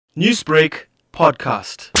Newsbreak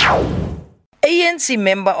podcast. ANC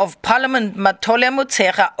Member of Parliament Matole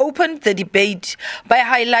Motshekga opened the debate by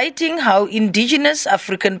highlighting how indigenous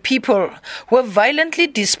African people were violently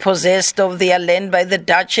dispossessed of their land by the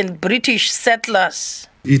Dutch and British settlers.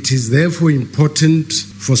 It is therefore important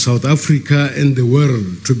for South Africa and the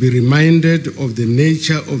world to be reminded of the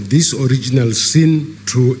nature of this original sin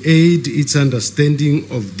to aid its understanding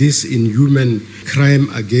of this inhuman crime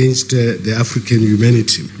against the African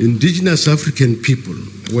humanity. Indigenous African people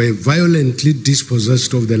were violently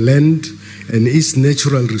dispossessed of the land and its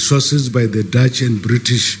natural resources by the Dutch and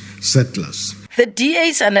British settlers. The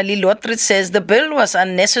DA's Annalie Lottrit says the bill was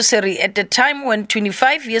unnecessary at a time when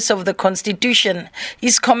 25 years of the Constitution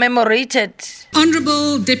is commemorated.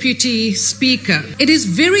 Honourable Deputy Speaker, it is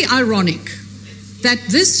very ironic that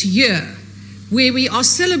this year, where we are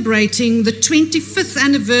celebrating the 25th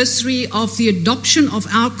anniversary of the adoption of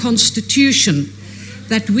our Constitution,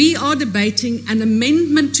 that we are debating an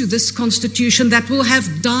amendment to this Constitution that will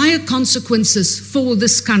have dire consequences for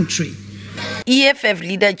this country. EFF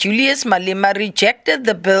leader Julius Malema rejected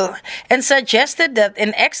the bill and suggested that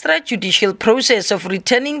an extrajudicial process of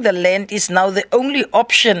returning the land is now the only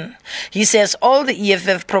option. He says all the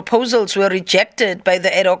EFF proposals were rejected by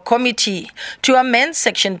the ad hoc committee to amend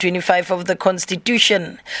Section 25 of the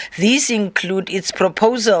Constitution. These include its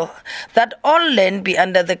proposal that all land be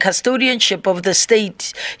under the custodianship of the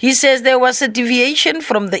state. He says there was a deviation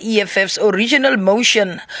from the EFF's original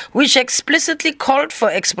motion, which explicitly called for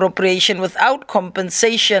expropriation without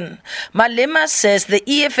compensation. Malema says the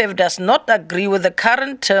EFF does not agree with the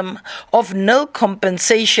current term of nil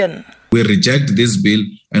compensation. We reject this bill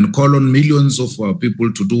and call on millions of our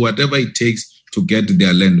people to do whatever it takes to get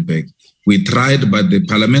their land back. We tried, but the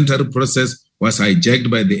parliamentary process was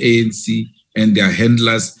hijacked by the ANC and their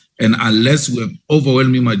handlers, and unless we have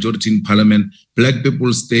overwhelming majority in parliament, black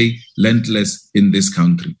people stay landless in this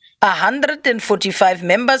country. 145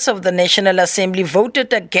 members of the National Assembly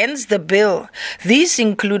voted against the bill. These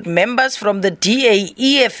include members from the DA,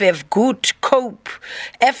 EFF, Good, COPE,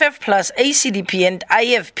 FF+, ACDP and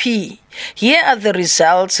IFP. Here are the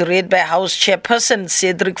results read by House Chairperson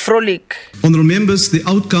Cedric Frolik. Honourable members, the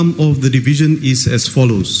outcome of the division is as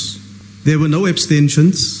follows. There were no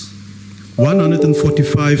abstentions.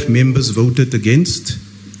 145 members voted against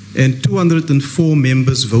and 204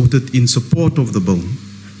 members voted in support of the bill.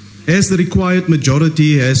 As the required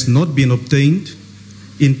majority has not been obtained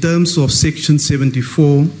in terms of Section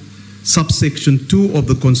 74, subsection 2 of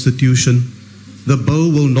the Constitution, the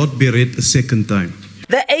bill will not be read a second time.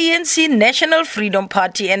 The ANC National Freedom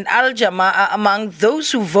Party and Al Jama are among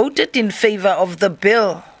those who voted in favour of the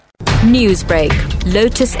bill. Newsbreak,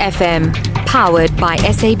 Lotus FM, powered by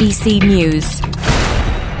SABC News.